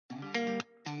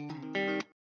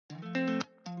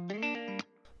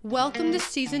Welcome to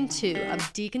Season 2 of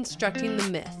Deconstructing the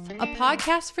Myth, a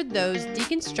podcast for those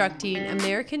deconstructing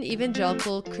American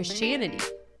evangelical Christianity.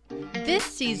 This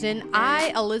season,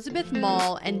 I, Elizabeth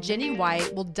Mall, and Jenny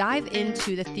White will dive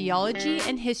into the theology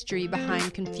and history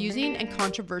behind confusing and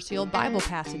controversial Bible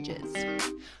passages.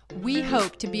 We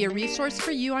hope to be a resource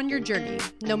for you on your journey,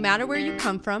 no matter where you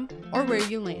come from or where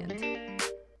you land.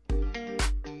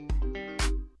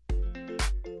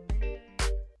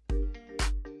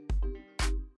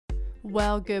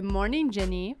 Well, good morning,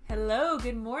 Jenny. Hello,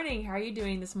 good morning. How are you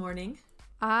doing this morning?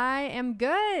 I am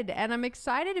good, and I'm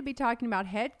excited to be talking about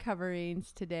head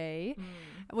coverings today,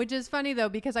 which is funny, though,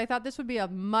 because I thought this would be a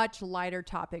much lighter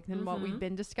topic than what we've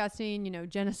been discussing. You know,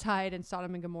 genocide and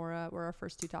Sodom and Gomorrah were our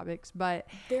first two topics, but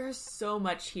there's so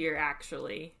much here,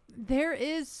 actually. There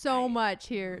is so much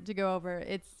here to go over.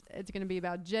 It's going to be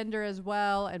about gender as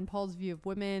well and Paul's view of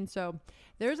women, so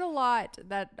there's a lot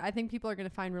that I think people are going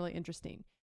to find really interesting.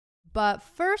 But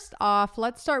first off,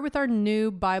 let's start with our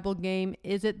new Bible game,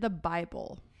 Is It the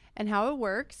Bible? And how it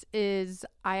works is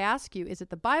I ask you, is it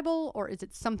the Bible or is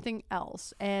it something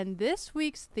else? And this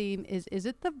week's theme is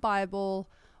it the Bible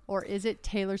or is it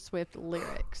Taylor Swift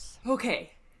lyrics?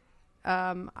 Okay.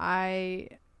 I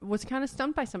was kind of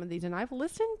stumped by some of these, and I've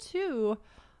listened to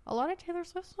a lot of Taylor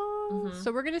Swift songs.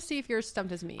 So we're going to see if you're as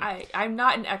stumped as me. I'm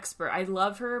not an expert. I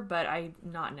love her, but I'm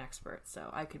not an expert, so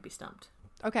I could be stumped.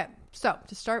 Okay, so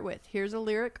to start with, here's a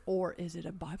lyric, or is it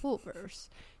a Bible verse?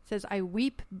 It says, I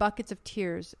weep buckets of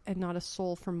tears, and not a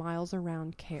soul for miles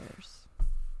around cares.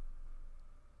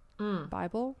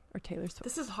 Bible or Taylor Swift?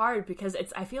 This is hard because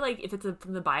I feel like if it's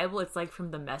from the Bible, it's like from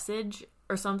the Message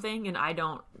or something, and I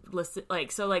don't listen.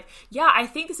 Yeah, I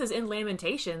think this is in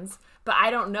Lamentations, but I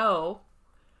don't know.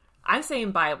 I'm saying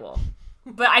Bible,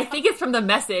 but I think it's from the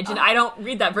Message, and I don't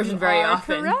read that version very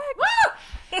often. Correct.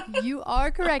 You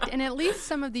are correct. And at least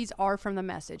some of these are from the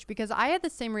Message, because I had the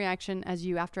same reaction as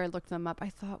you after I looked them up. I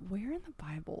thought, where in the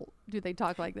Bible do they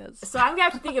talk like this? So I'm going to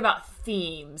have to think about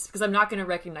themes because I'm not going to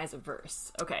recognize a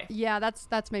verse. Okay. Yeah,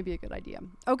 that's maybe a good idea.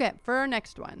 Okay, for our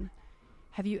next one.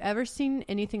 Have you ever seen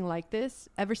anything like this?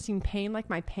 Ever seen pain like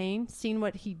my pain? Seen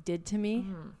what he did to me?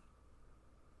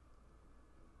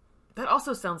 That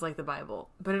also sounds like the Bible,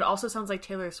 but it also sounds like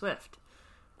Taylor Swift.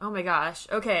 Oh my gosh.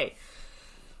 Okay.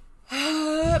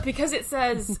 Because it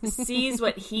says sees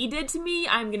what he did to me,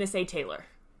 I'm going to say Taylor.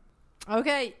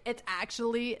 Okay, it's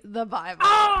actually the Bible.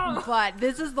 But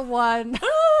this is the one.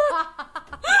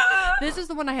 This is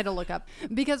the one I had to look up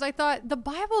because I thought the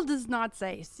Bible does not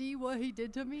say, see what he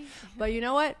did to me. But you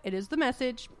know what? It is the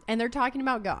Message, and they're talking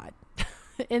about God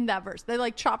in that verse.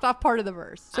 They chopped off part of the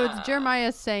verse. So it's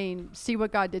Jeremiah saying, see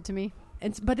what God did to me.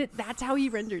 But that's how he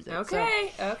renders it.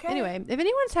 Okay. Anyway, if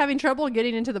anyone's having trouble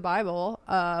getting into the Bible,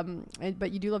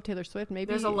 but you do love Taylor Swift,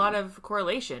 maybe there's a lot of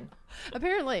correlation.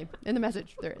 Apparently, in the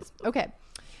Message, there is. Okay.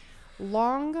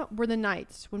 Long were the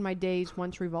nights when my days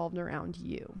once revolved around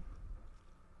you.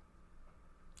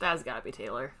 That's got to be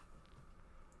Taylor.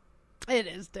 It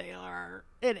is Taylor.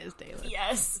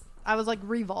 Yes. I was like,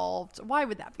 revolved. Why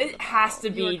would that be? It has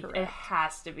to be. It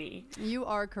has to be. You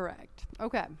are correct.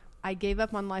 Okay. I gave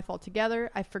up on life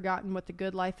altogether. I've forgotten what the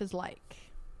good life is like.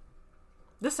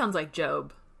 This sounds like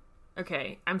Job.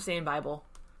 Okay, I'm saying Bible.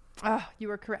 You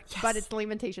were correct. Yes. But it's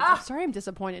Lamentations. I'm sorry I'm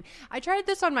disappointed. I tried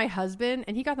this on my husband,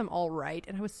 and he got them all right,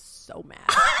 and I was so mad.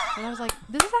 And I was like,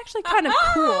 this is actually kind of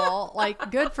cool.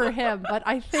 Good for him. But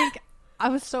I think I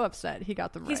was so upset he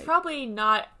got them right. He's probably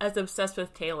not as obsessed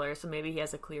with Taylor, so maybe he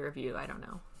has a clearer view. I don't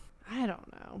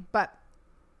know. But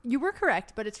you were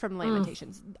correct, but it's from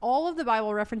Lamentations. All of the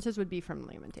Bible references would be from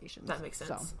Lamentations. That makes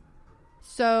sense.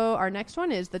 So our next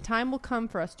one is, the time will come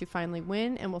for us to finally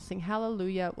win, and we'll sing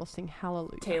hallelujah. We'll sing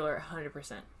hallelujah. Taylor,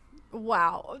 100%.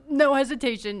 Wow. No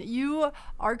hesitation. You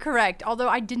are correct. Although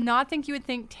I did not think you would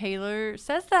think Taylor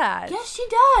says that. Yes, she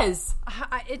does.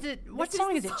 What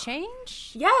song is it?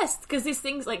 Change? Yes, because these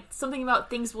things, something about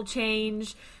things will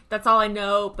change. That's all I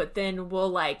know. But then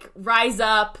we'll, rise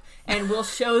up, and we'll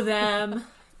show them.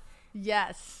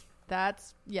 Yes,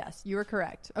 you were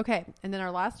correct. Okay, and then our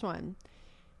last one.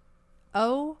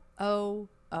 Oh,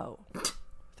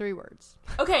 3 words.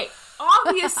 Okay,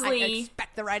 obviously. I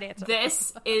expect the right answer.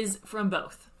 This is from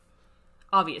both.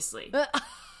 Obviously.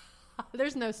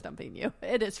 There's no stumping you.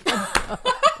 It is from both.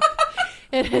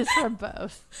 It is from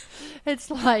both.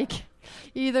 It's like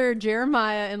either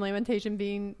Jeremiah in Lamentation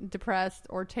being depressed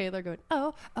or Taylor going,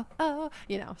 oh,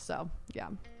 so yeah.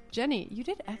 Jenny, you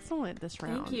did excellent this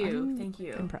round. Thank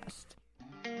you. Impressed.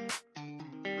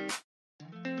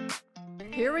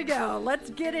 Here we go. Let's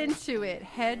get into it.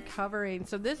 Head covering.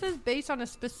 So this is based on a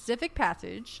specific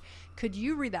passage. Could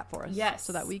you read that for us? Yes.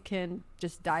 So that we can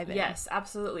just dive in. Yes,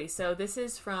 absolutely. So this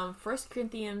is from 1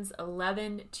 Corinthians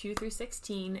 11, 2 through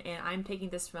 16, and I'm taking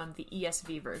this from the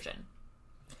ESV version.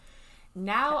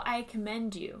 Now I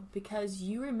commend you, because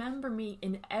you remember me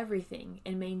in everything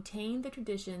and maintain the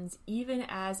traditions even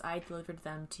as I delivered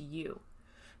them to you.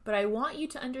 But I want you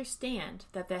to understand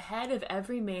that the head of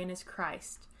every man is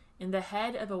Christ, and the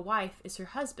head of a wife is her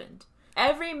husband.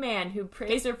 Every man who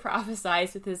prays or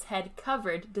prophesies with his head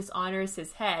covered dishonors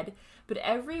his head, but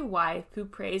every wife who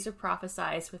prays or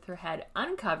prophesies with her head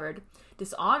uncovered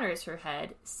dishonors her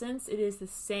head, since it is the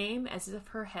same as if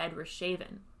her head were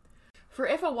shaven. For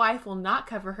if a wife will not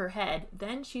cover her head,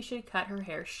 then she should cut her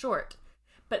hair short.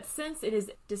 But since it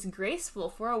is disgraceful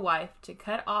for a wife to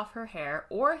cut off her hair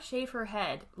or shave her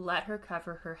head, let her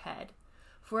cover her head.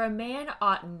 For a man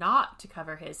ought not to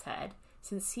cover his head,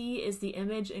 since he is the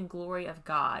image and glory of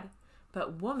God,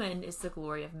 but woman is the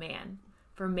glory of man.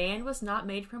 For man was not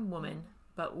made from woman,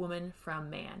 but woman from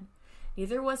man.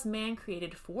 Neither was man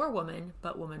created for woman,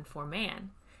 but woman for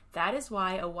man. That is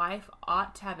why a wife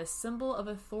ought to have a symbol of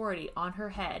authority on her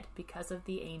head because of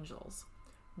the angels.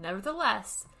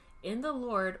 Nevertheless, in the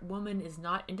Lord, woman is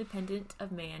not independent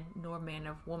of man, nor man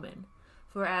of woman.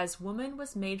 For as woman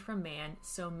was made from man,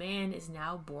 so man is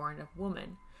now born of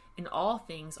woman, and all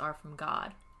things are from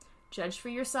God. Judge for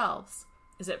yourselves.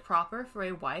 Is it proper for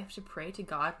a wife to pray to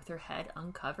God with her head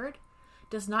uncovered?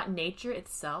 Does not nature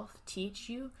itself teach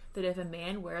you that if a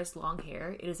man wears long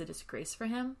hair, it is a disgrace for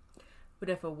him? But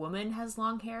if a woman has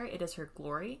long hair, it is her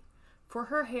glory. For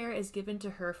her hair is given to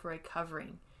her for a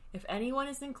covering. If anyone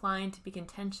is inclined to be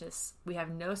contentious, we have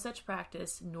no such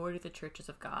practice, nor do the churches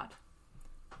of God.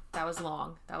 That was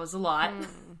long. That was a lot.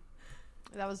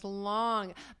 That was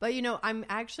long. But, I'm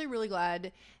actually really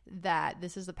glad that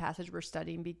this is the passage we're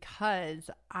studying, because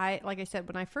like I said,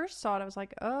 when I first saw it, I was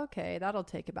like, okay, that'll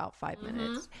take about 5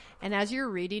 minutes. And as you're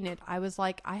reading it, I was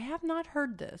like, I have not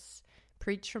heard this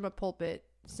preached from a pulpit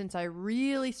since I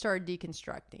really started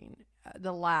deconstructing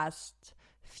the last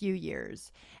few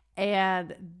years.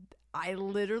 And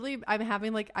I'm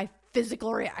having a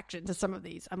physical reaction to some of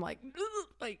these. I'm like,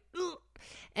 ugh.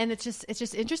 And it's just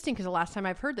interesting, because the last time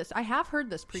I've heard this, I have heard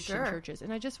this preached in churches,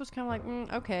 and I just was kind of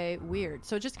like, okay, weird.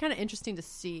 So it's just kind of interesting to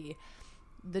see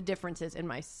the differences in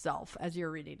myself as you're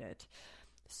reading it.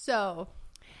 So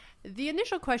the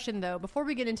initial question, though, before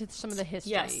we get into some of the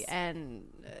history and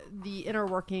the inner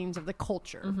workings of the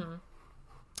culture,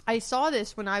 I saw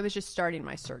this when I was just starting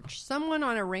my search. Someone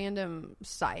on a random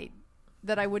site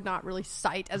that I would not really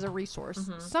cite as a resource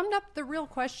summed up the real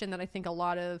question that I think a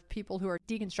lot of people who are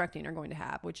deconstructing are going to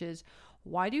have, which is,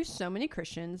 why do so many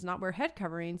Christians not wear head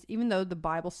coverings even though the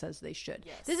Bible says they should?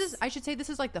 Yes. I should say this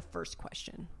is like the first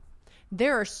question.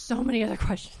 There are so many other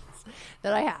questions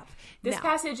that I have. This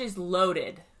passage is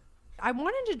loaded. I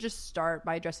wanted to just start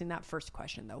by addressing that first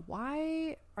question, though.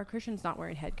 Why are Christians not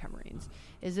wearing head coverings?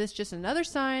 Is this just another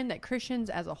sign that Christians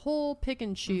as a whole pick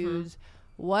and choose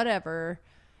whatever?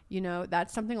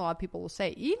 That's something a lot of people will say.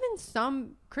 Even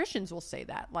some Christians will say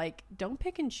that, don't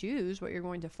pick and choose what you're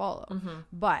going to follow.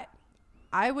 But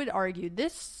I would argue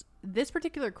this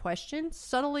particular question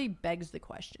subtly begs the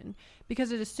question,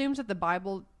 because it assumes that the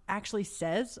Bible actually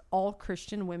says all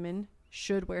Christian women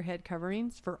should wear head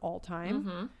coverings for all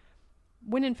time.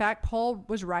 When in fact, Paul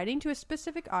was writing to a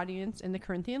specific audience in the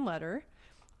Corinthian letter.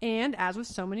 And as with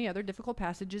so many other difficult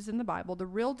passages in the Bible, the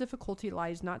real difficulty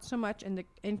lies not so much in the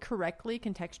incorrectly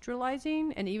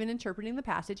contextualizing and even interpreting the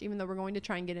passage, even though we're going to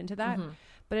try and get into that.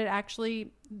 But it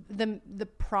actually, the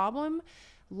problem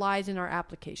lies in our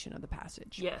application of the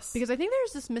passage. Yes. Because I think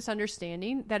there's this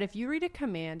misunderstanding that if you read a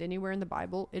command anywhere in the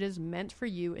Bible, it is meant for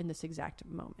you in this exact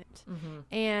moment.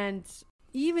 And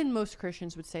even most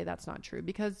Christians would say that's not true,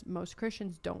 because most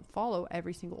Christians don't follow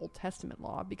every single Old Testament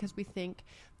law, because we think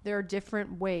there are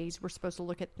different ways we're supposed to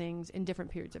look at things in different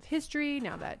periods of history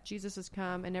now that Jesus has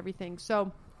come and everything.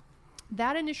 So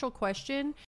that initial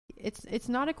question, it's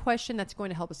not a question that's going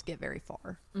to help us get very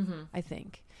far, I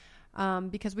think,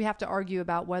 because we have to argue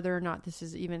about whether or not this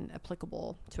is even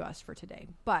applicable to us for today.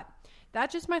 But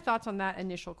that's just my thoughts on that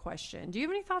initial question. Do you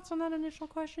have any thoughts on that initial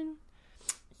question?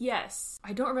 Yes.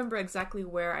 I don't remember exactly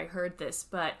where I heard this,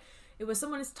 but it was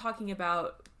someone is talking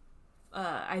about,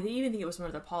 I even think it was one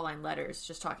of the Pauline letters,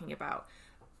 just talking about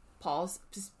Paul's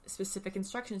specific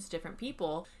instructions to different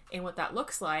people and what that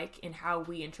looks like and how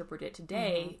we interpret it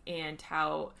today, and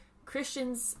how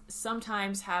Christians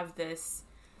sometimes have this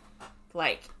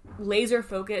laser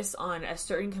focus on a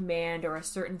certain command or a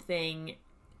certain thing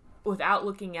without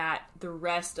looking at the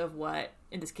rest of what,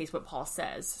 in this case, what Paul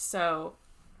says. So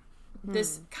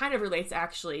this kind of relates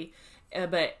actually,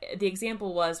 but the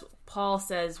example was Paul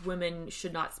says women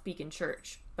should not speak in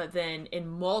church, but then in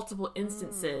multiple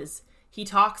instances he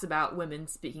talks about women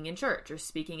speaking in church or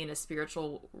speaking in a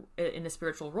spiritual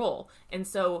role. And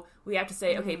so we have to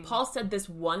say, okay, Paul said this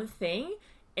one thing,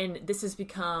 and this has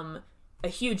become a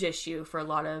huge issue for a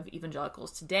lot of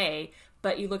evangelicals today.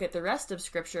 But you look at the rest of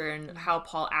Scripture and how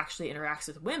Paul actually interacts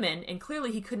with women, and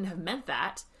clearly he couldn't have meant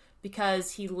that,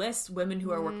 because he lists women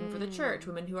who are working for the church,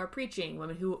 women who are preaching,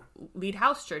 women who lead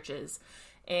house churches.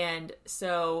 And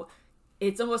so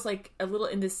it's almost like a little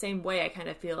in the same way I kind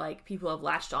of feel like people have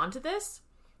latched onto this,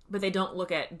 but they don't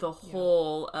look at the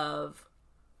whole of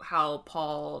how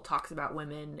Paul talks about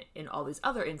women in all these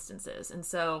other instances. And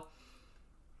so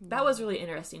that was really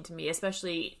interesting to me,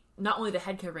 especially not only the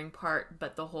head covering part,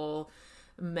 but the whole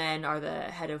men are the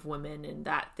head of women and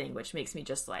that thing, which makes me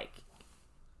just like,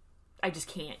 I just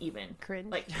can't even.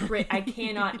 Cringe. Like, I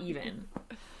cannot even.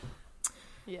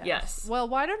 Yes. Well,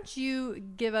 why don't you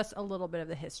give us a little bit of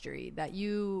the history that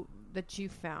you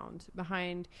found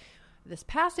behind this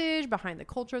passage, behind the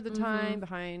culture of the time,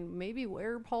 behind maybe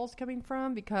where Paul's coming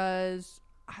from, because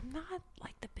I'm not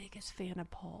like the biggest fan of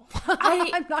Paul.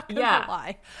 I'm not gonna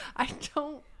lie. I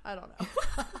don't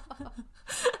know.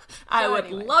 I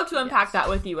would love to unpack that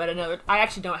with you at another. I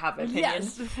actually don't have an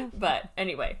opinion, but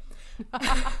anyway.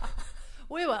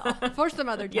 We will for some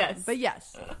other time. Yes. But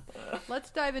yes,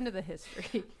 let's dive into the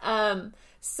history.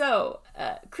 So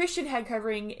Christian head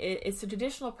covering is the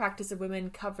traditional practice of women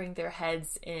covering their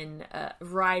heads in a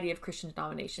variety of Christian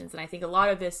denominations. And I think a lot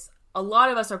of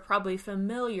us are probably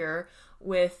familiar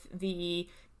with the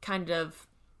kind of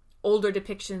older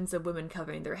depictions of women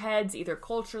covering their heads, either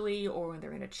culturally or when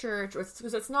they're in a church, or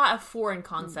it's not a foreign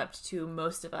concept to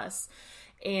most of us.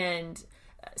 And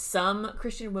some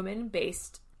Christian women,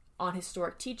 based on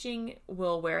historic teaching,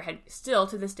 will still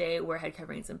to this day wear head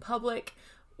coverings in public,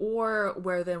 or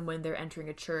wear them when they're entering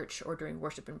a church or during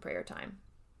worship and prayer time.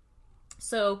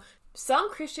 So some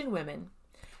Christian women,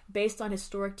 based on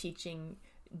historic teaching,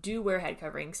 do wear head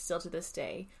coverings still to this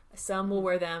day. Some will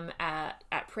wear them at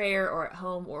prayer or at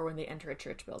home or when they enter a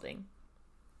church building.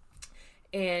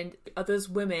 And of those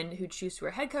women who choose to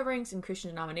wear head coverings in Christian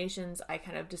denominations, I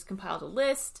kind of just compiled a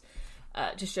list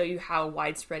to show you how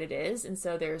widespread it is. And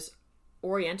so there's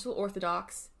Oriental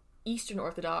Orthodox, Eastern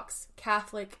Orthodox,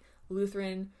 Catholic,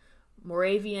 Lutheran,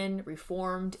 Moravian,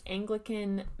 Reformed,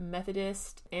 Anglican,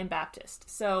 Methodist, and Baptist.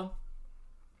 So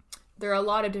there are a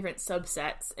lot of different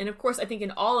subsets. And of course, I think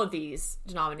in all of these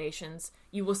denominations,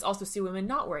 you will also see women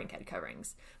not wearing head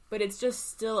coverings. But it's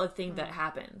just still a thing that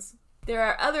happens. There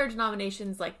are other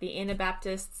denominations like the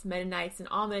Anabaptists, Mennonites, and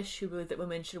Amish who believe that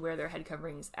women should wear their head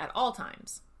coverings at all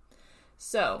times.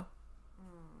 So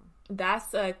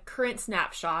that's a current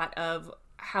snapshot of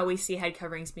how we see head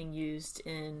coverings being used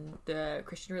in the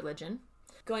Christian religion.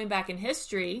 Going back in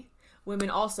history, women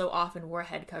also often wore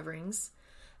head coverings.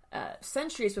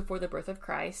 Centuries before the birth of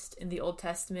Christ, in the Old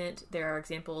Testament, there are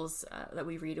examples that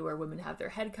we read where women have their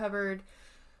head covered.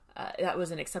 That was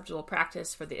an acceptable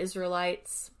practice for the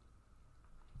Israelites.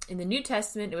 In the New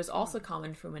Testament, it was also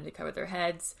common for women to cover their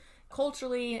heads,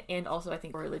 culturally and also, I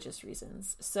think, for religious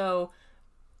reasons. So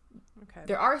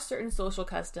there are certain social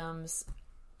customs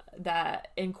that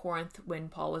in Corinth when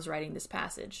Paul was writing this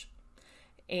passage.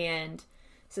 And it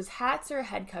says hats or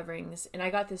head coverings, and I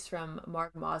got this from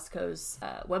Mark Mosko's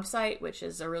website, which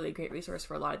is a really great resource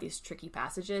for a lot of these tricky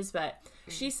passages, but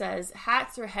she says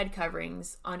hats or head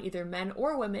coverings on either men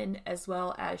or women, as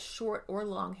well as short or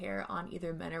long hair on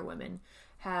either men or women,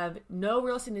 have no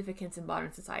real significance in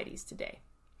modern societies today.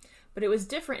 But it was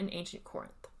different in ancient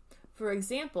Corinth. For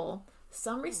example,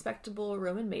 some respectable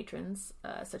Roman matrons,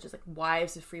 such as like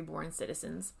wives of freeborn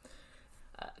citizens,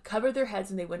 covered their heads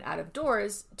when they went out of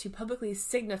doors to publicly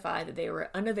signify that they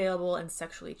were unavailable and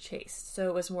sexually chaste. So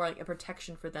it was more like a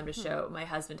protection for them to show my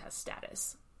husband has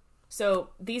status. So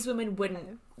these women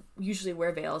wouldn't usually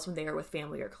wear veils when they were with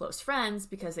family or close friends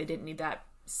because they didn't need that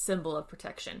symbol of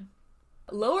protection.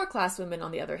 Lower class women,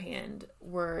 on the other hand,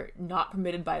 were not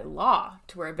permitted by law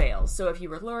to wear veils. So if you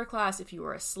were lower class, if you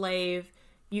were a slave,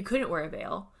 you couldn't wear a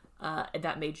veil. And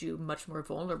that made you much more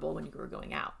vulnerable when you were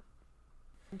going out.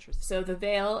 Interesting. So the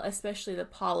veil, especially the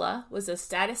palla, was a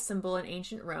status symbol in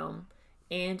ancient Rome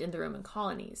and in the Roman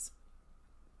colonies.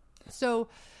 So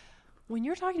when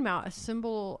you're talking about a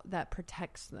symbol that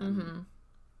protects them,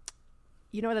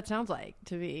 you know what that sounds like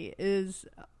to me is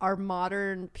our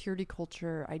modern purity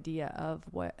culture idea of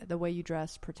what the way you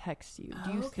dress protects you.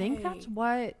 Do you think that's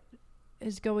what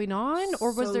is going on,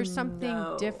 or was there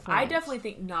something different? I definitely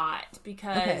think not,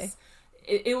 because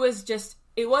it was just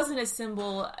it wasn't a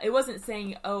symbol. It wasn't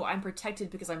saying, oh, I'm protected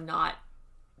because I'm not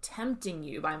tempting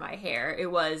you by my hair.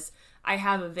 It was, I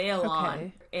have a veil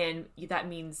on, and that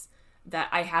means that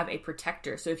I have a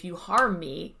protector. So if you harm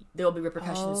me, there will be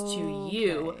repercussions to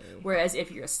you. Whereas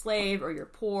if you're a slave or you're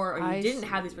poor or you didn't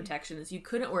have these protections, you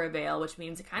couldn't wear a veil, which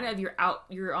means kind of you're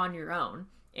on your own,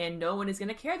 and no one is going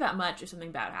to care that much if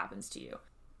something bad happens to you.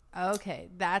 Okay,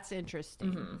 that's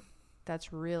interesting. Mm-hmm.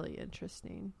 That's really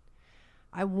interesting.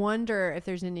 I wonder if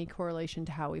there's any correlation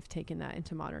to how we've taken that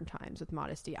into modern times with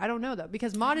modesty. I don't know, though,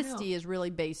 because modesty is really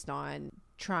based on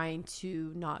trying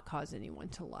to not cause anyone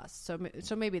to lust.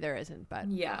 So maybe there isn't, but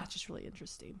yeah, it's just really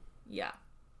interesting. Yeah.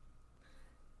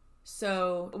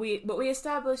 So what we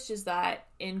established is that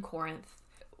in Corinth,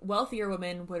 wealthier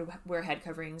women would wear head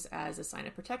coverings as a sign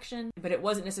of protection, but it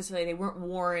wasn't necessarily, they weren't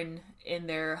worn in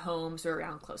their homes or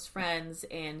around close friends,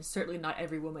 and certainly not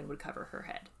every woman would cover her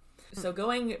head. So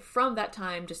going from that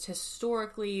time, just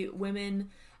historically, women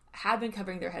have been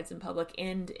covering their heads in public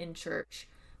and in church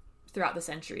throughout the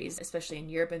centuries, especially in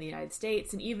Europe and the United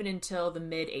States, and even until the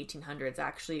mid-1800s,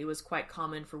 actually, it was quite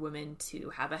common for women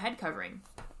to have a head covering.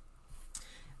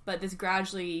 But this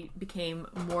gradually became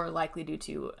more likely due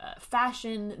to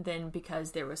fashion than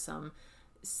because there was some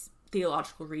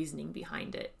theological reasoning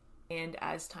behind it. And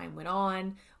as time went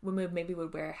on, women maybe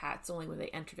would wear hats only when they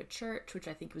entered a church, which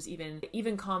I think was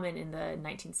even common in the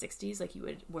 1960s. Like, you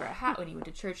would wear a hat when you went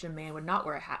to church, and a man would not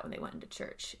wear a hat when they went into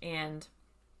church. And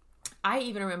I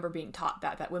even remember being taught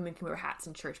that women can wear hats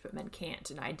in church, but men can't.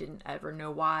 And I didn't ever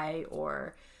know why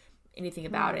or anything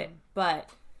about it. But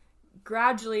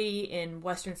gradually in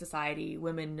Western society,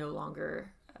 women no longer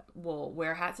will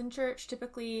wear hats in church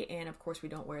typically. And of course, we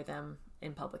don't wear them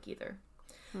in public either.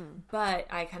 But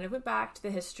I kind of went back to the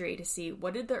history to see,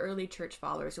 what did the early church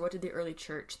fathers, or what did the early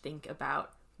church think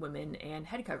about women and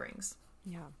head coverings?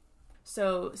 Yeah.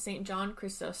 So St. John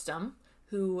Chrysostom,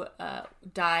 who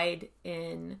died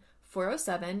in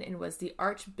 407 and was the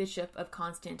Archbishop of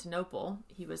Constantinople,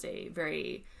 he was a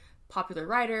very popular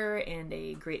writer and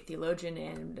a great theologian,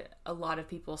 and a lot of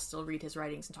people still read his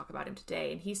writings and talk about him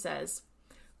today. And he says,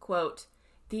 quote,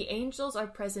 "The angels are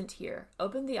present here.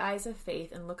 Open the eyes of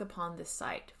faith and look upon this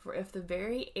sight. For if the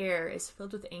very air is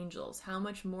filled with angels, how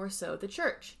much more so the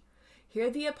church? Hear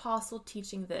the apostle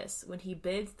teaching this when he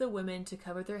bids the women to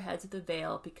cover their heads with a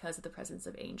veil because of the presence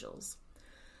of angels."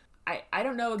 I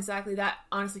don't know exactly. That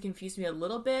honestly confused me a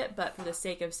little bit, but for the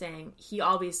sake of saying, he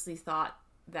obviously thought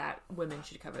that women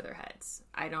should cover their heads.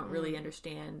 I don't really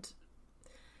understand.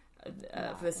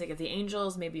 For the sake of the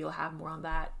angels, maybe you'll have more on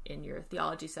that in your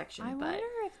theology section. I wonder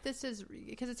if this is,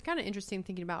 because it's kind of interesting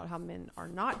thinking about how men are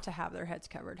not to have their heads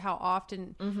covered. How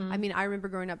often, I mean, I remember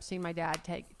growing up seeing my dad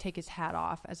take his hat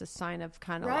off as a sign of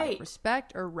kind of like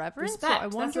respect or reverence. Respect. So I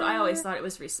wonder, that's what I always thought, it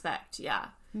was respect. Yeah.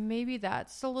 Maybe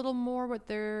that's a little more what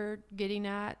they're getting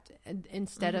at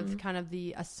instead of kind of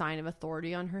a sign of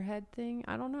authority on her head thing.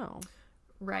 I don't know.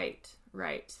 Right.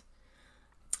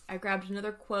 I grabbed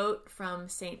another quote from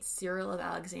Saint Cyril of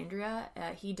Alexandria.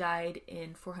 He died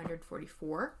in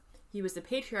 444. He was the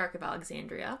Patriarch of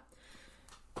Alexandria.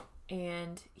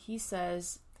 And he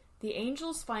says, "The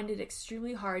angels find it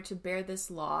extremely hard to bear this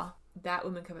law, that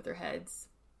women cover their heads,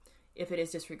 if it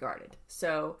is disregarded."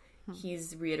 So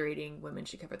he's reiterating women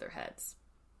should cover their heads.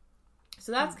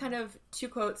 So that's kind of two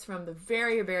quotes from the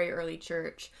very, very early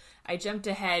church. I jumped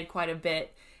ahead quite a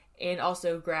bit and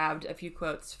also grabbed a few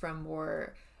quotes from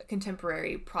more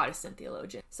contemporary Protestant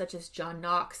theologians, such as John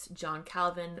Knox, John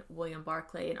Calvin, William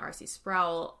Barclay, and R.C.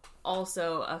 Sproul,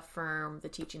 also affirm the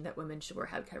teaching that women should wear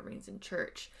head coverings in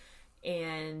church.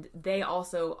 And they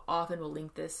also often will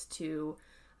link this to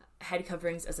head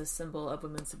coverings as a symbol of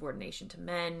women's subordination to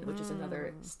men, which is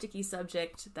another sticky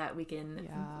subject that we can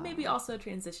maybe also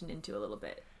transition into a little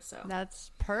bit. So that's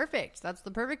perfect. That's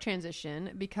the perfect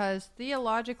transition, because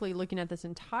theologically, looking at this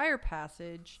entire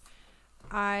passage,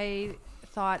 I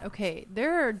thought, okay,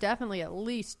 there are definitely at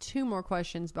least two more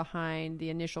questions behind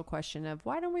the initial question of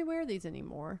why don't we wear these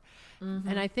anymore?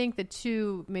 And I think the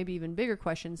two maybe even bigger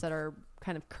questions that are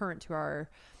kind of current to our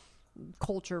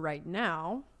culture right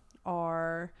now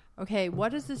are, okay,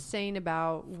 what is this saying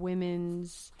about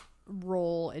women's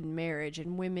role in marriage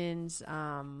and women's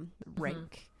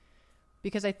rank?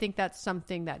 Because I think that's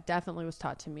something that definitely was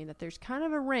taught to me, that there's kind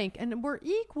of a rank and we're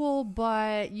equal,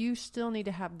 but you still need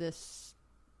to have this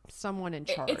someone in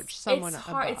charge, someone it's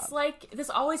hard. Above. It's like, this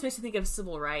always makes me think of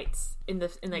civil rights in the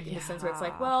sense where it's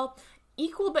like, well,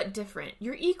 equal but different.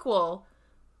 You're equal,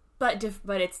 but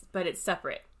it's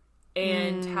separate.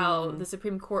 and how the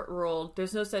Supreme Court ruled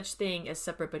there's no such thing as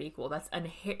separate but equal. That's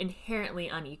inherently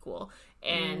unequal.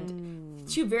 And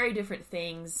two very different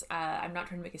things. I'm not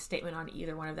trying to make a statement on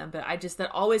either one of them, but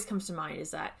that always comes to mind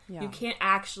is that you can't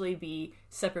actually be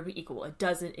separate but equal. It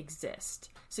doesn't exist.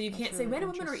 So you can't say men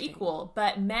and women are equal,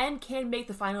 but men can make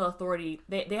the final authority.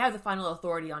 They have the final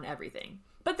authority on everything,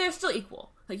 but they're still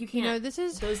equal. Like you can't,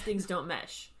 those things don't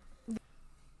mesh.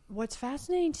 What's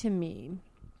fascinating to me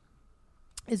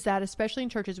is that especially in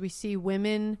churches, we see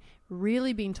women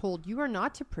really being told, you are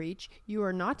not to preach, you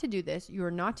are not to do this, you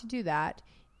are not to do that,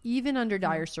 even under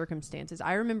dire circumstances.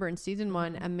 I remember in season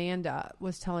 1, Amanda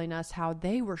was telling us how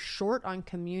they were short on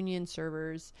communion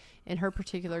servers in her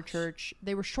particular church.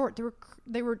 They were short.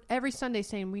 They were every Sunday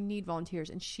saying, we need volunteers.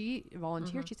 And she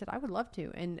volunteered. She said, I would love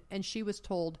to. And she was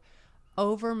told,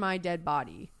 over my dead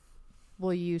body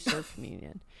will you serve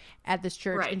communion at this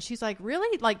church? Right. And she's like,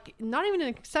 really? Like, not even an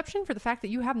exception for the fact that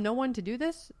you have no one to do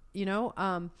this, you know?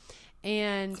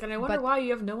 And I wonder why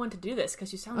you have no one to do this,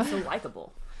 because you sound so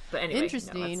likable. But anyway,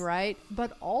 interesting, right?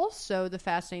 But also the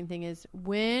fascinating thing is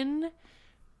when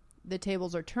the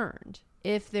tables are turned,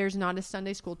 if there's not a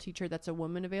Sunday school teacher that's a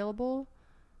woman available,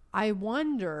 I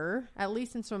wonder, at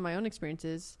least in some of my own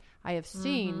experiences, I have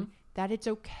seen that it's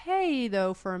okay,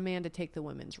 though, for a man to take the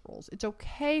women's roles. It's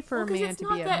okay for a man to be at home. It's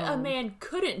not that a man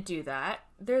couldn't do that.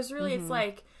 There's really, it's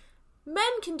like, men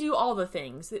can do all the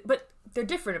things, but they're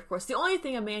different, of course. The only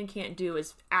thing a man can't do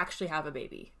is actually have a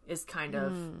baby, is kind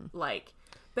of like...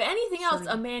 But anything else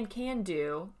a man can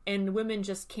do, and women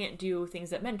just can't do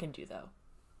things that men can do, though.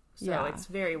 So it's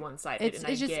very one-sided. It's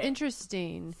just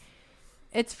interesting.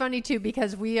 It's funny, too,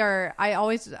 because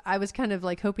I was kind of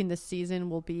like hoping this season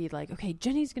will be like, okay,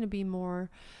 Jenny's going to be more,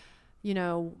 you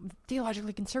know,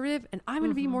 theologically conservative, and I'm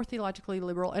going to be more theologically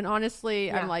liberal. And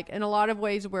honestly, I'm like, in a lot of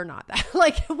ways, we're not that.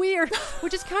 Like,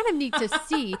 which is kind of neat to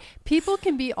see. People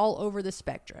can be all over the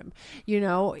spectrum, you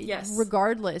know,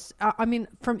 regardless. I mean,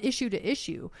 from issue to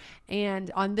issue.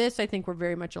 And on this, I think we're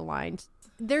very much aligned.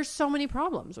 There's so many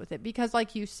problems with it because,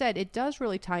 like you said, it does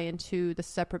really tie into the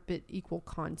separate but equal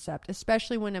concept,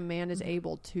 especially when a man is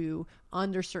able to,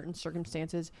 under certain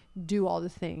circumstances, do all the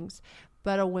things.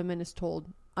 But a woman is told,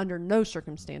 under no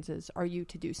circumstances are you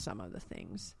to do some of the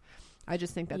things. I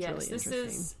just think that's really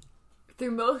interesting.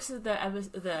 Through most of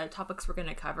the topics we're going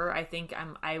to cover, I think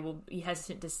I will be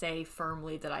hesitant to say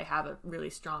firmly that I have a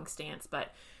really strong stance,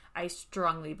 but I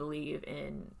strongly believe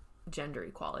in gender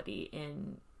equality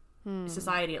in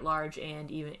society at large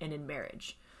and even in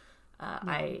marriage.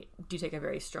 I do take a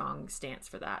very strong stance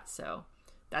for that. So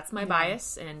that's my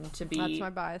bias, and that's my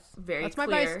bias. That's my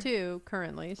bias too,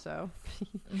 currently. So,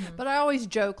 but I always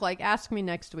joke, like, ask me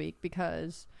next week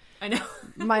because I know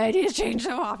my ideas change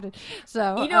so often.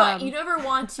 So you know, you never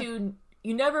want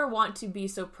to be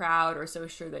so proud or so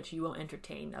sure that you won't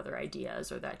entertain other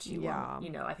ideas or that you won't. You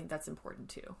know, I think that's important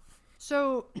too.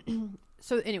 So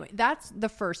anyway, that's the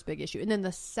first big issue. And then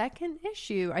the second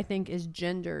issue, I think, is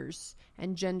genders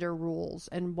and gender rules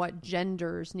and what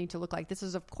genders need to look like. This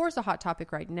is, of course, a hot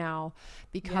topic right now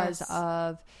because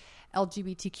of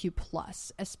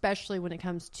LGBTQ+, especially when it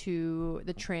comes to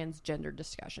the transgender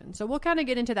discussion. So we'll kind of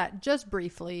get into that just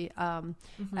briefly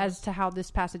as to how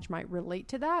this passage might relate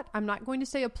to that. I'm not going to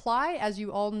say apply, as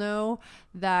you all know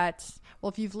that, well,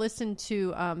 if you've listened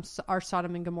to our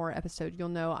Sodom and Gomorrah episode, you'll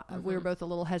know we were both a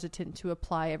little hesitant to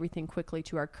apply everything quickly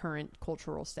to our current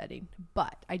cultural setting.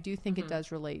 But I do think it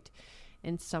does relate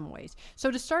in some ways.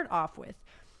 So to start off with,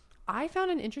 I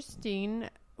found an interesting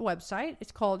website.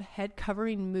 It's called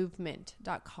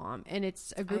headcoveringmovement.com, and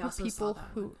it's a group of people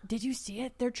who did you see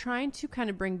it? They're trying to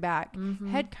kind of bring back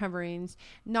head coverings,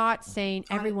 not saying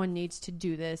everyone needs to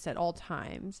do this at all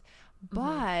times,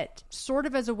 but sort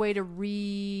of as a way to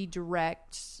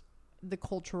redirect the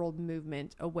cultural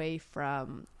movement away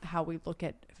from how we look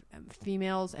at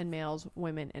females and males,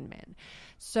 women and men.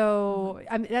 So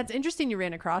I mean, that's interesting you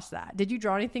ran across that. Did you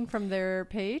draw anything from their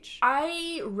page?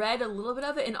 I read a little bit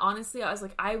of it, and honestly, I was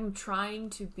like, I'm trying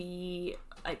to be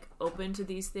like open to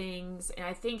these things, and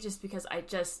I think just because I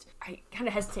kind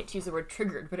of hesitate to use the word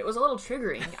triggered, but it was a little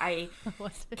triggering. I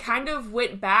kind of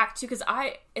went back to, because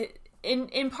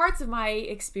in parts of my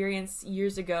experience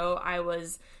years ago, I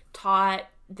was taught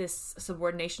this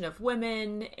subordination of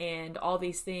women and all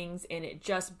these things, and it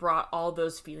just brought all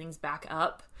those feelings back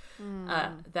up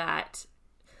that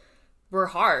were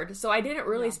hard. So I didn't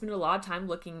really spend a lot of time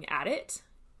looking at it,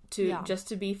 just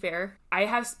to be fair. I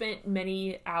have spent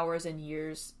many hours and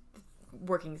years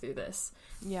working through this.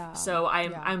 So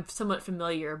I'm somewhat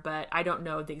familiar, but I don't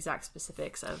know the exact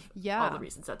specifics of all the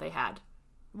reasons that they had.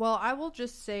 Well, I will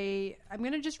just say, I'm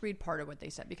going to just read part of what they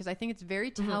said because I think it's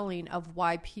very telling of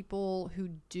why people who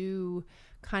do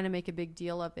kind of make a big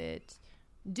deal of it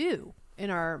do in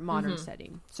our modern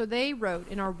setting. So they wrote,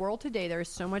 in our world today, there is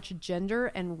so much gender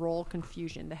and role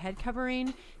confusion. The head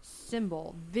covering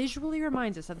symbol visually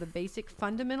reminds us of the basic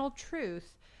fundamental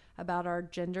truth about our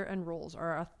gender and roles,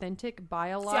 our authentic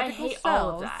biological selves. selves.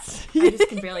 All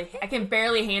of that. I can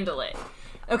barely handle it.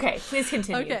 Okay, please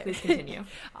continue. Please continue.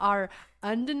 Our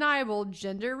undeniable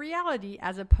gender reality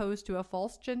as opposed to a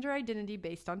false gender identity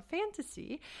based on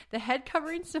fantasy. The head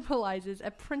covering symbolizes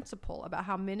a principle about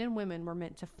how men and women were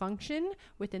meant to function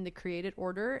within the created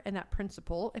order, and that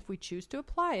principle, if we choose to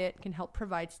apply it, can help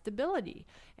provide stability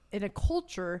in a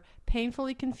culture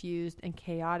painfully confused and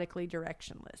chaotically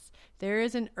directionless. There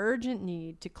is an urgent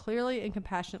need to clearly and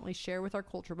compassionately share with our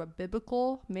culture what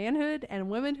biblical manhood and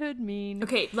womanhood mean.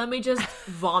 Okay, let me just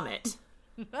vomit.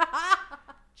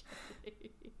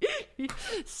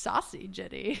 Saucy,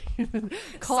 Jenny.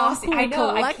 Saucy. I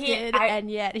know. Collected,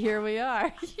 and yet here we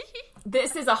are.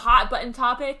 This is a hot button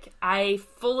topic. I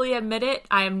fully admit it.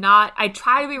 I am not. I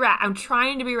try to be. I'm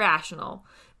trying to be rational,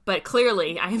 but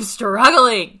clearly I am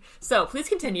struggling. So please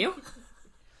continue.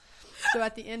 So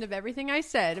at the end of everything I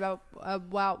said about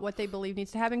what they believe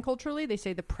needs to happen culturally, they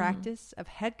say the practice of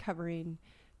head covering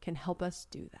can help us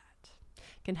do that.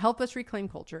 Can help us reclaim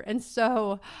culture. And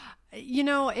so,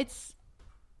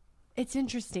 it's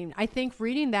interesting. I think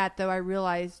reading that, though, I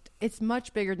realized it's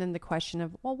much bigger than the question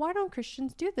of, well, why don't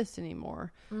Christians do this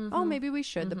anymore? Oh, maybe we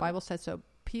should. The Bible says so.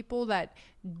 People that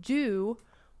do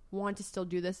want to still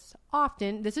do this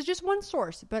often, this is just one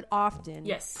source, but often.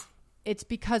 Yes. It's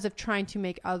because of trying to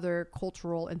make other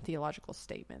cultural and theological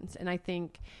statements. And I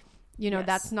think,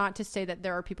 that's not to say that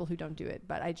there are people who don't do it,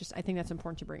 but I think that's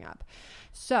important to bring up.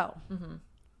 So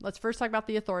let's first talk about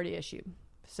the authority issue.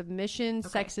 Submission,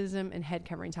 sexism, and head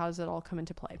coverings. How does it all come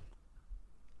into play?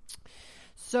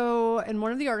 So in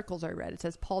one of the articles I read, it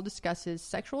says Paul discusses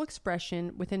sexual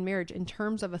expression within marriage in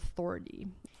terms of authority.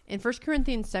 In 1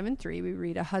 Corinthians 7:3, we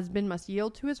read, a husband must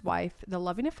yield to his wife the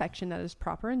loving affection that is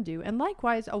proper and due, and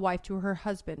likewise a wife to her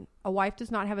husband. A wife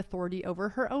does not have authority over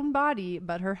her own body,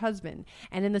 but her husband.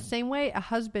 And in the same way, a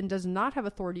husband does not have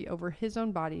authority over his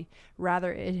own body.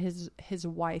 Rather, it is his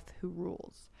wife who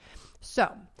rules.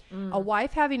 So, a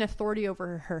wife having authority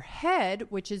over her head,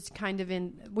 which is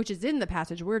in the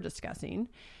passage we're discussing,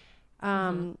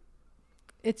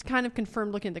 it's kind of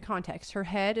confirmed looking at the context. Her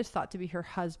head is thought to be her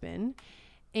husband.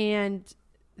 And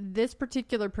this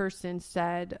particular person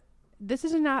said, this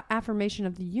is an affirmation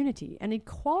of the unity and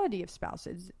equality of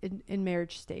spouses in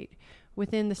marriage state.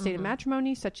 Within the state of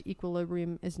matrimony, such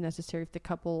equilibrium is necessary if the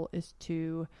couple is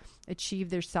to achieve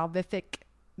their salvific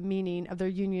meaning of their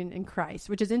union in Christ,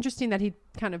 which is interesting that he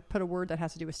kind of put a word that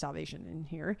has to do with salvation in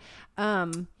here.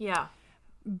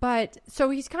 But so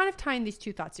he's kind of tying these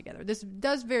two thoughts together. This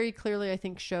does very clearly, I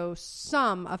think, show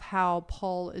some of how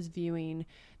Paul is viewing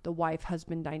the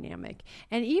wife-husband dynamic.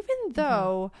 And even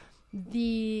though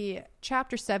the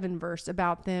chapter 7 verse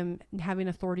about them having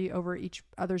authority over each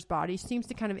other's body seems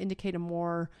to kind of indicate a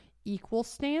more equal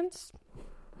stance,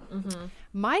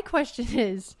 my question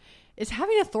is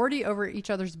having authority over each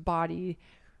other's body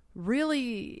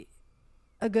really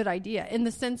a good idea? In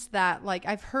the sense that, like,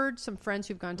 I've heard some friends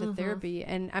who've gone to therapy,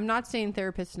 and I'm not saying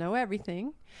therapists know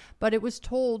everything, but it was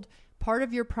told part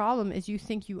of your problem is you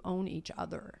think you own each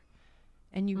other.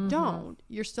 And you don't.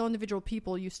 You're still individual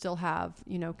people. You still have,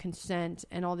 consent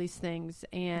and all these things.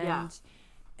 And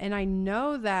I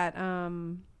know that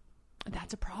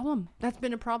that's a problem. That's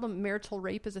been a problem. Marital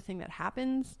rape is a thing that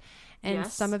happens. And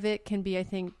some of it can be, I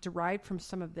think, derived from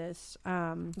some of this.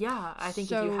 I think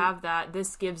if you have that,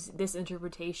 this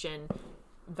interpretation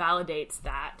validates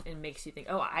that and makes you think,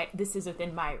 this is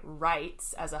within my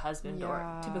rights as a husband,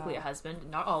 or typically a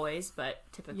husband. Not always, but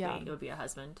typically it would be a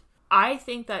husband. I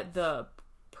think that the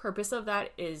purpose of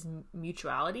that is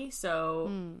mutuality.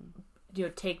 So,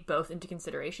 take both into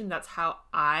consideration. That's how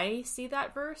I see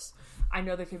that verse. I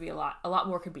know there could be a lot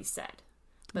more could be said,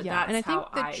 but that's and I think how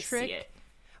I see it.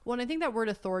 Well, and I think that word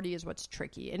authority is what's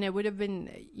tricky. And it would have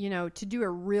been, to do a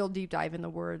real deep dive in the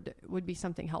word would be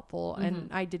something helpful. And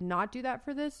I did not do that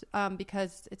for this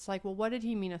because it's like, well, what did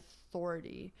he mean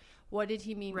authority? What did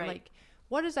he mean? Like,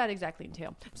 what does that exactly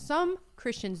entail? Some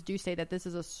Christians do say that this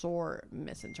is a sore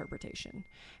misinterpretation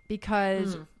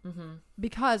because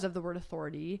of the word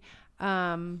authority.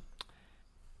 And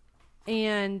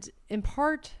in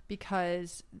part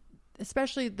because,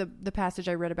 especially the passage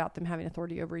I read about them having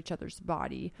authority over each other's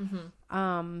body,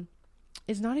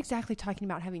 is not exactly talking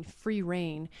about having free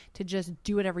reign to just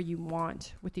do whatever you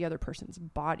want with the other person's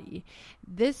body.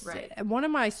 This, one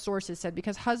of my sources said,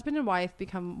 because husband and wife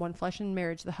become one flesh in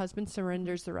marriage, the husband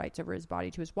surrenders the rights over his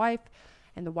body to his wife,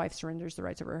 and the wife surrenders the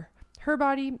rights over her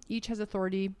body. Each has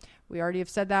authority. We already have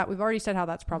said that. We've already said how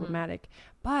that's problematic.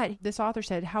 But this author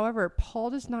said, however,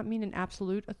 Paul does not mean an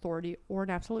absolute authority or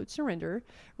an absolute surrender.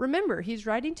 Remember, he's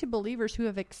writing to believers who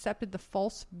have accepted the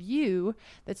false view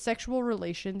that sexual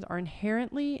relations are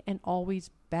inherently and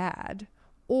always bad,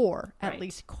 or at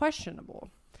least questionable.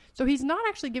 So he's not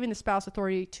actually giving the spouse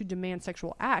authority to demand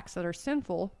sexual acts that are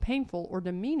sinful, painful, or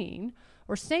demeaning,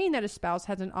 or saying that a spouse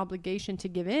has an obligation to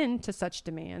give in to such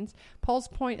demands. Paul's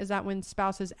point is that when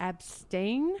spouses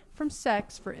abstain from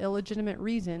sex for illegitimate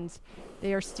reasons,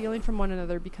 they are stealing from one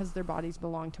another because their bodies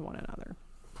belong to one another.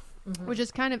 Which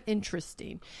is kind of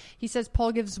interesting. He says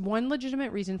Paul gives one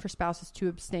legitimate reason for spouses to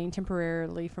abstain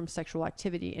temporarily from sexual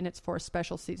activity, and it's for a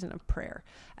special season of prayer.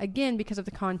 Again, because of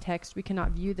the context, we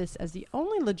cannot view this as the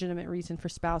only legitimate reason for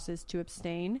spouses to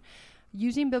abstain.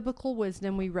 Using biblical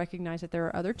wisdom, we recognize that there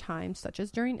are other times, such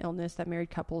as during illness, that married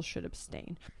couples should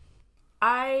abstain.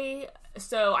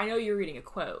 So I know you're reading a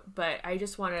quote, but I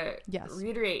just want to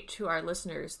reiterate to our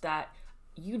listeners that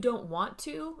you don't want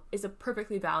to is a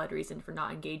perfectly valid reason for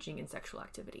not engaging in sexual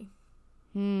activity.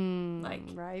 A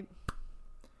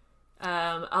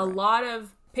lot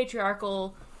of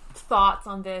patriarchal thoughts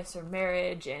on this or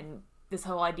marriage and this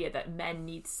whole idea that men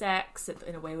need sex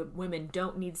in a way women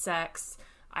don't need sex.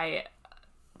 I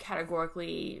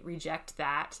categorically reject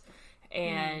that.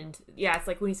 And it's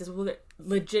like when he says, well,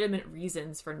 legitimate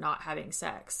reasons for not having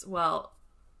sex. Well,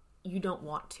 you don't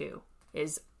want to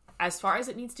is as far as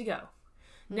it needs to go.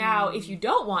 Now, if you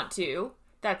don't want to,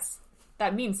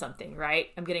 that means something, right?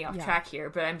 I'm getting off track here,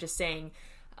 but I'm just saying,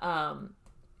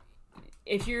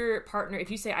 if you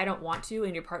say I don't want to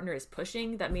and your partner is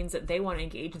pushing, that means that they want to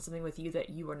engage in something with you that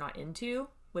you are not into,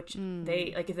 which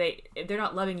if they're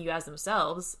not loving you as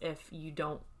themselves, if you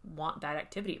don't want that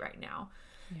activity right now.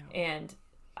 And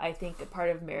I think that part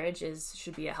of marriage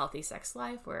should be a healthy sex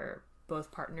life where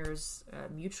both partners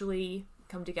mutually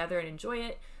come together and enjoy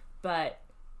it, but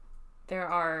there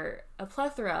are a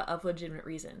plethora of legitimate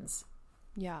reasons.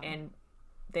 And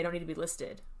they don't need to be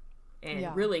listed.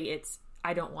 And really, it's,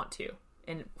 I don't want to.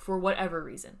 And for whatever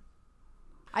reason.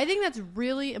 I think that's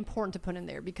really important to put in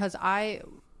there because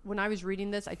when I was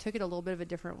reading this, I took it a little bit of a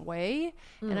different way.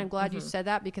 And I'm glad you said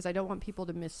that because I don't want people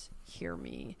to mishear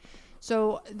me.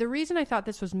 So the reason I thought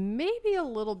this was maybe a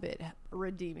little bit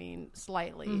redeeming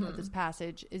slightly of this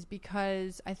passage is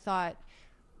because I thought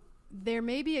there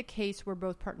may be a case where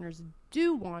both partners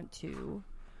do want to,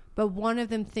 but one of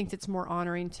them thinks it's more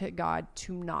honoring to God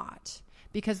to not,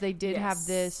 because they did have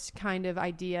this kind of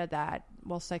idea that,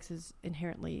 well, sex is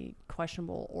inherently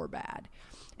questionable or bad.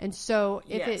 And so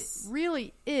if it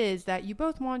really is that you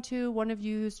both want to, one of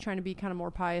you is trying to be kind of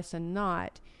more pious and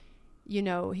not,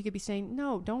 he could be saying,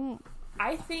 no, don't.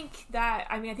 I think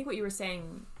what you were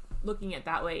saying, looking at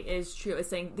that way, is true. It's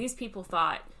saying these people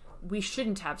thought we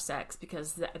shouldn't have sex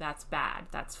because that's bad,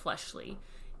 that's fleshly.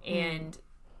 And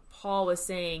Paul was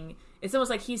saying, it's almost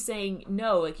like he's saying,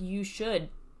 no, like you should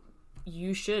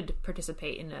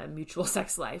participate in a mutual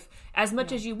sex life as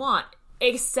much as you want,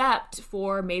 except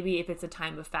for maybe if it's a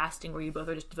time of fasting where you both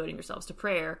are just devoting yourselves to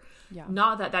prayer.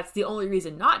 Not that that's the only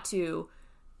reason not to,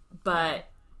 but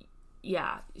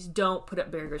don't put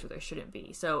up barriers where there shouldn't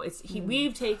be. So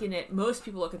we've taken it, most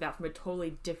people look at that from a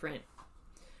totally different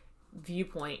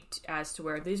viewpoint as to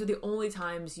where these are the only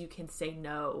times you can say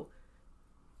no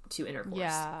to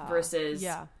intercourse versus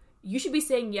you should be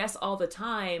saying yes all the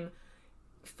time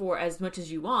for as much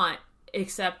as you want,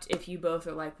 except if you both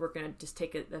are like, we're gonna just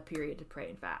take a period to pray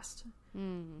and fast.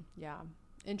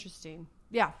 Interesting.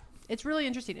 It's really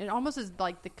interesting. It almost is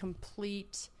like the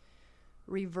complete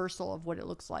reversal of what it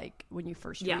looks like when you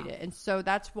first read it. And so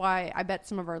that's why I bet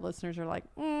some of our listeners are like,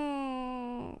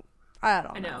 I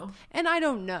don't know. And I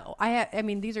don't know. I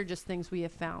mean, these are just things we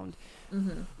have found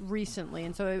recently.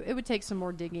 And so it would take some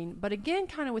more digging. But again,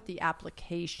 kind of with the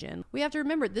application, we have to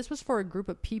remember this was for a group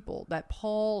of people that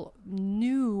Paul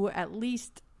knew at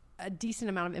least a decent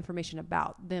amount of information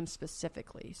about them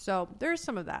specifically. So there's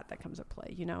some of that comes at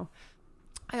play,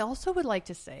 I also would like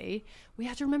to say we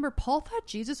have to remember Paul thought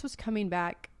Jesus was coming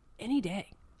back any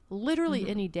day, literally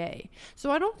any day.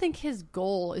 So I don't think his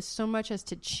goal is so much as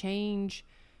to change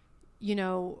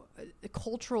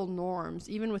cultural norms,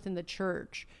 even within the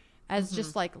church, as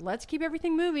just like, let's keep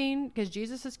everything moving because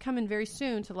Jesus is coming very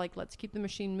soon. So like, let's keep the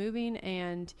machine moving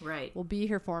and we'll be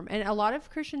here for him. And a lot of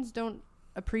Christians don't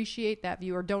appreciate that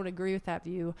view or don't agree with that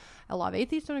view. A lot of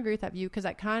atheists don't agree with that view because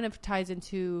that kind of ties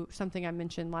into something I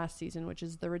mentioned last season, which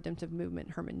is the redemptive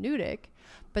movement hermeneutic.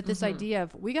 But this idea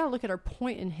of we got to look at our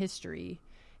point in history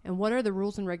and what are the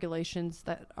rules and regulations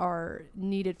that are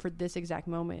needed for this exact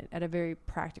moment at a very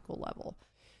practical level.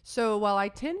 So while I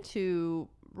tend to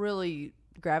really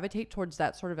gravitate towards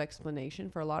that sort of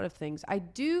explanation for a lot of things, I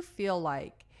do feel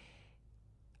like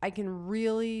I can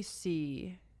really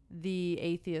see the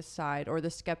atheist side or the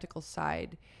skeptical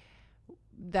side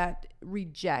that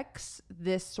rejects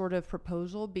this sort of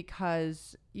proposal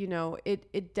because, you know,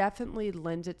 it definitely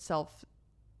lends itself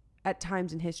at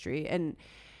times in history, and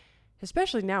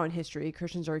especially now in history,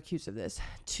 Christians are accused of this,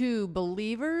 to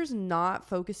believers not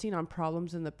focusing on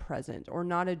problems in the present or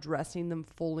not addressing them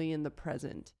fully in the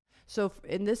present. So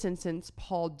in this instance,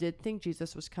 Paul did think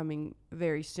Jesus was coming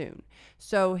very soon.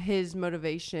 So his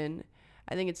motivation,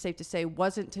 I think it's safe to say,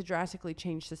 wasn't to drastically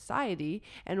change society.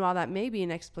 And while that may be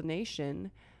an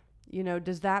explanation, you know,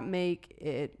 does that make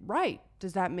it right?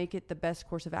 Does that make it the best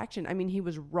course of action? I mean, he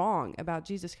was wrong about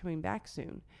Jesus coming back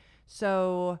soon.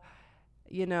 So,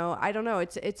 you know, I don't know.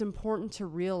 It's important to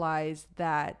realize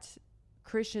that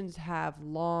Christians have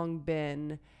long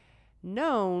been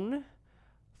known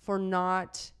for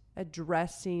not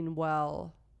addressing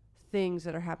well things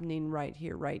that are happening right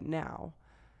here, right now.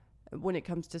 When it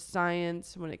comes to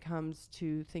science, when it comes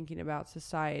to thinking about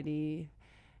society,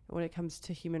 when it comes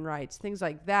to human rights, things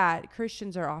like that,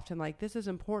 Christians are often like, this is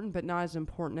important, but not as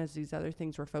important as these other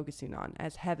things we're focusing on,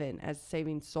 as heaven, as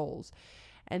saving souls.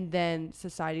 And then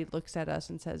society looks at us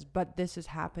and says, but this is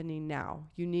happening now.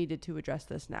 You needed to address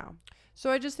this now. So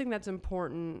I just think that's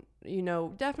important, you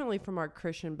know, definitely from our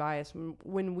Christian bias.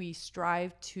 When we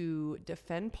strive to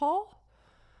defend Paul,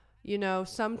 you know,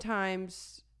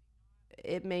 sometimes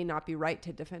it may not be right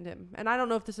to defend him. And I don't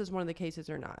know if this is one of the cases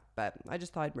or not, but I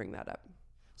just thought I'd bring that up.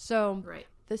 So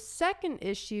The second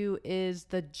issue is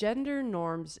the gender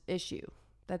norms issue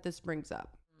that this brings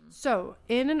up. So,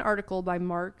 in an article by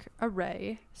Mark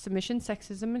Array, Submission,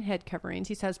 Sexism, and Head Coverings,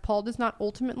 he says, Paul does not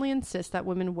ultimately insist that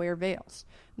women wear veils,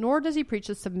 nor does he preach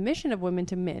the submission of women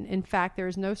to men. In fact, there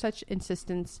is no such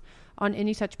insistence on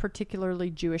any such particularly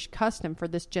Jewish custom for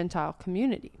this Gentile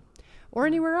community, or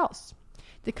anywhere else.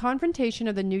 The confrontation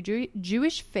of the new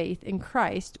Jewish faith in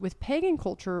Christ with pagan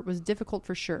culture was difficult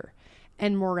for sure,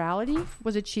 and morality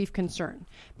was a chief concern.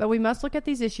 But we must look at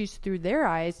these issues through their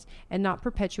eyes and not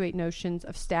perpetuate notions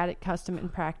of static custom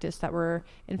and practice that were,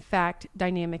 in fact,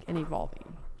 dynamic and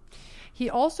evolving. He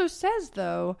also says,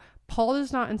 though, Paul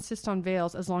does not insist on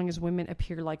veils as long as women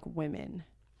appear like women.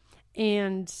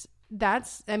 And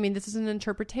that's, I mean, this is an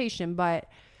interpretation, but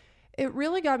it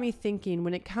really got me thinking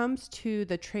when it comes to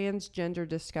the transgender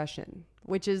discussion,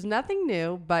 which is nothing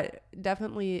new, but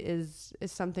definitely is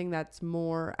something that's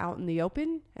more out in the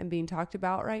open and being talked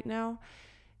about right now.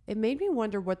 It made me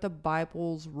wonder what the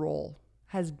Bible's role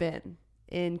has been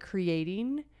in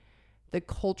creating the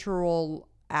cultural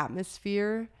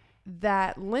atmosphere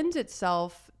that lends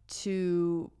itself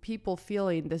to people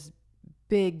feeling this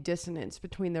big dissonance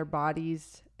between their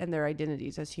bodies and their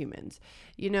identities as humans.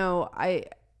 You know,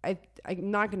 I'm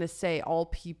not going to say all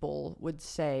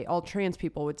trans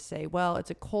people would say, well,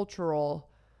 it's a cultural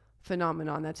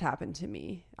phenomenon that's happened to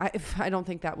me. I don't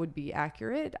think that would be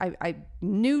accurate. I'm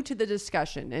new to the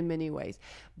discussion in many ways,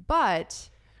 but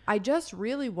I just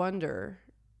really wonder,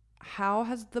 how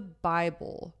has the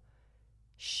Bible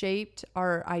shaped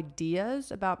our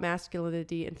ideas about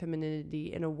masculinity and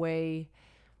femininity in a way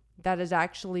that has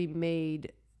actually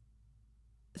made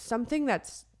something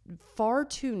that's far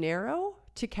too narrow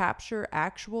to capture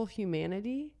actual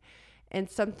humanity, and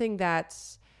something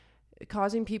that's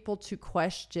causing people to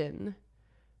question,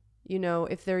 you know,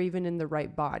 if they're even in the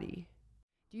right body.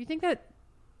 Do you think that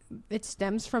it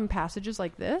stems from passages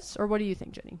like this, or what do you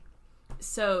think, Jenny?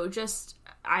 So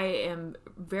I am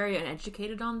very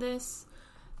uneducated on this,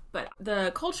 but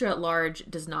the culture at large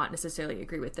does not necessarily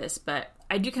agree with this, but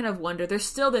I do kind of wonder, there's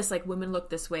still this like women look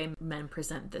this way, men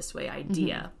present this way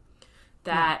idea. Mm-hmm.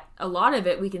 That a lot of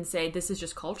it, we can say this is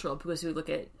just cultural because we look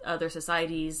at other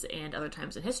societies and other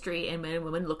times in history, and men and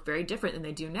women look very different than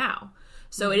they do now.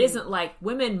 So It isn't like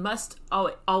women must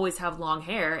always have long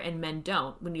hair and men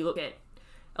don't. When you look at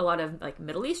a lot of like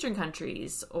Middle Eastern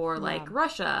countries or like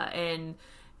Russia, and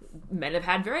men have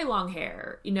had very long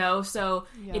hair, you know, so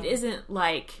it isn't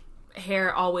like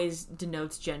hair always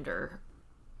denotes gender.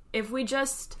 If we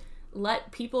just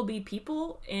let people be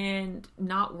people and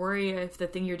not worry if the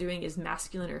thing you're doing is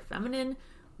masculine or feminine,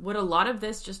 would a lot of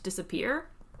this just disappear?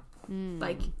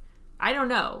 Like, I don't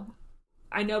know.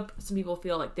 I know some people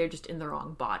feel like they're just in the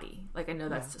wrong body. Like, I know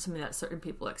that's something that certain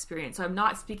people experience. So I'm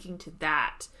not speaking to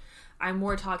that. I'm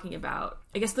more talking about,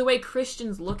 I guess, the way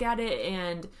Christians look at it.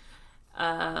 And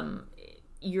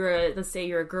let's say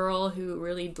you're a girl who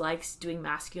really likes doing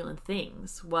masculine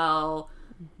things. Well,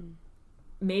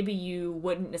 maybe you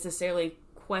wouldn't necessarily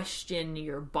question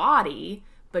your body,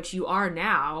 but you are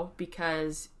now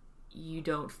because you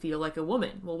don't feel like a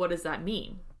woman. Well, what does that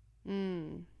mean?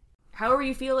 However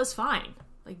you feel is fine.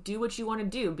 Like, do what you want to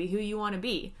do. Be who you want to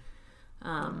be.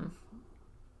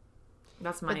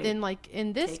 That's my. But then, like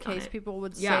in this case, people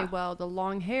would say, "Well, the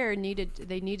long hair needed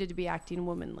to be acting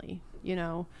womanly," you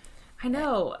know. I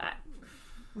know,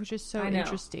 which is so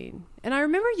interesting. And I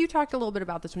remember you talked a little bit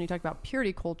about this when you talked about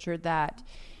purity culture. That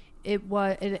it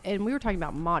was, and we were talking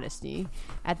about modesty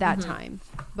at that time,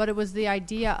 but it was the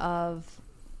idea of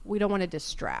we don't want to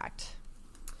distract,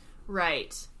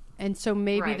 right? And so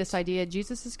maybe this idea,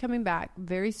 Jesus is coming back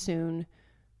very soon.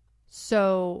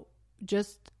 So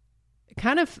just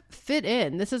kind of fit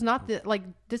in. This is not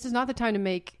the time to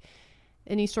make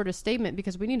any sort of statement,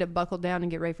 because we need to buckle down and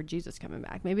get ready for Jesus coming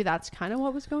back. Maybe that's kind of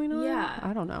what was going on. Yeah.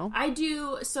 I don't know. I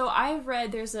do. So I've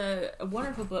read, there's a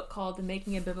wonderful book called The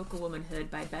Making of Biblical Womanhood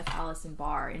by Beth Allison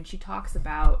Barr. And she talks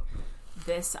about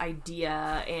this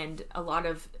idea and a lot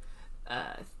of,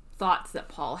 thoughts that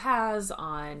Paul has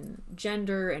on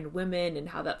gender and women and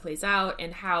how that plays out,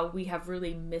 and how we have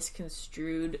really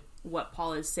misconstrued what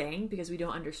Paul is saying because we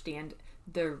don't understand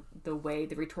the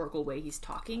rhetorical way he's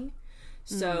talking.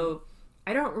 So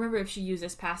I don't remember if she used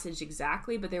this passage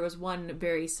exactly, but there was one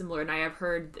very similar, and I have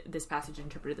heard this passage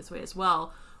interpreted this way as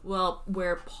well. Well,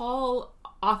 where Paul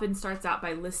often starts out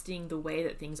by listing the way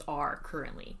that things are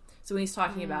currently. So when he's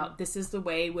talking about, this is the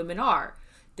way women are.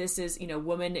 This is,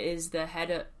 woman is the head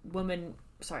of woman.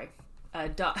 Sorry,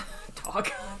 dog.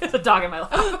 There's a dog in my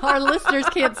lap. Our listeners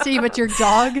can't see, but your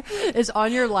dog is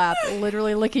on your lap,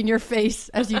 literally licking your face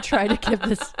as you try to give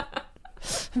this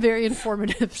very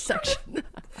informative section.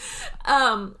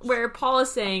 Where Paul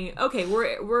is saying, okay,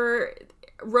 we're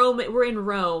in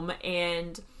Rome,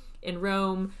 and in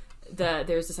Rome,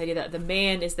 there's this idea that the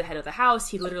man is the head of the house.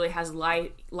 He literally has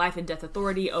life and death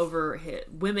authority over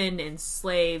women and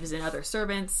slaves and other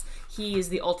servants. He is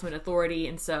the ultimate authority,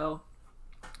 and so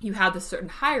you have this certain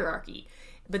hierarchy.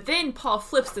 But then Paul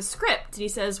flips the script, and he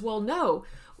says, well, no,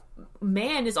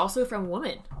 man is also from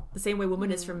woman, the same way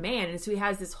woman is from man. And so he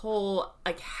has this whole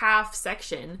half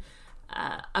section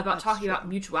about talking about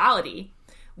mutuality,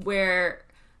 where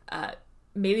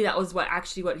maybe that was what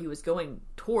he was going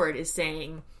toward, is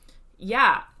saying,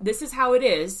 yeah, this is how it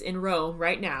is in Rome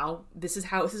right now. This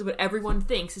is what everyone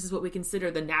thinks. This is what we consider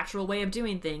the natural way of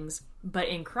doing things. But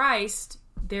in Christ,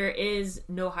 there is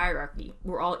no hierarchy.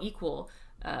 We're all equal.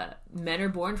 Men are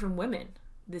born from women.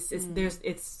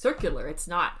 It's circular. It's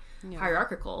not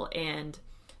hierarchical. And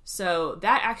so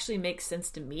that actually makes sense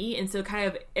to me. And so kind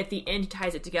of at the end, he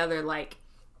ties it together,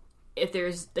 if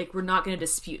there's we're not going to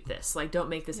dispute this. Don't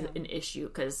make this an issue,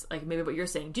 because maybe what you're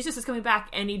saying, Jesus is coming back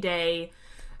any day.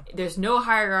 There's no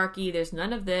hierarchy. There's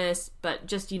none of this, but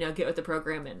just, get with the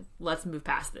program and let's move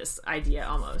past this idea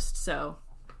almost. So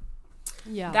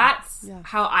that's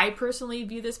how I personally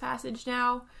view this passage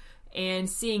now. And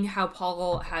seeing how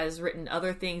Paul has written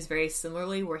other things very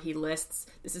similarly, where he lists,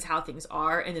 this is how things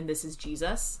are, and then this is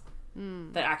Jesus,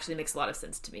 that actually makes a lot of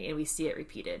sense to me. And we see it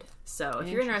repeated. So if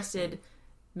you're interested,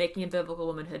 Making a Biblical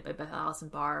Womanhood by Beth Allison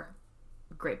Barr,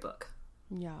 great book.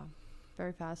 Yeah.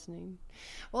 Very fascinating.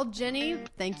 Well, Jenny,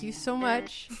 thank you so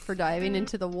much for diving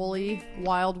into the woolly,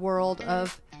 wild world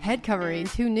of head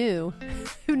coverings. Who knew?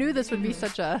 Who knew this would be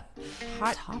such a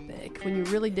hot topic when you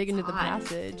really dig into the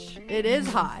passage? It is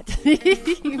hot.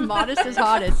 Modest is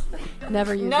hottest.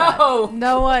 Never use that.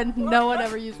 No one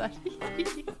ever used that.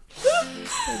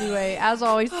 Anyway, as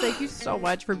always, thank you so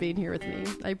much for being here with me.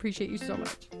 I appreciate you so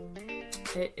much.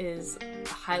 It is a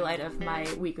highlight of my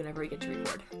week whenever we get to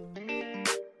record.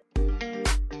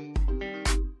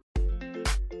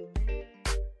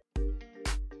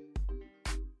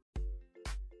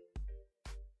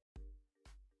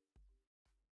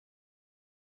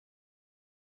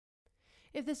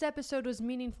 If this episode was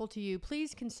meaningful to you,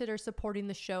 please consider supporting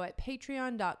the show at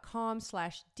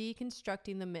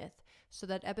patreon.com/deconstructingthemyth so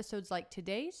that episodes like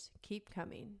today's keep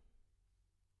coming.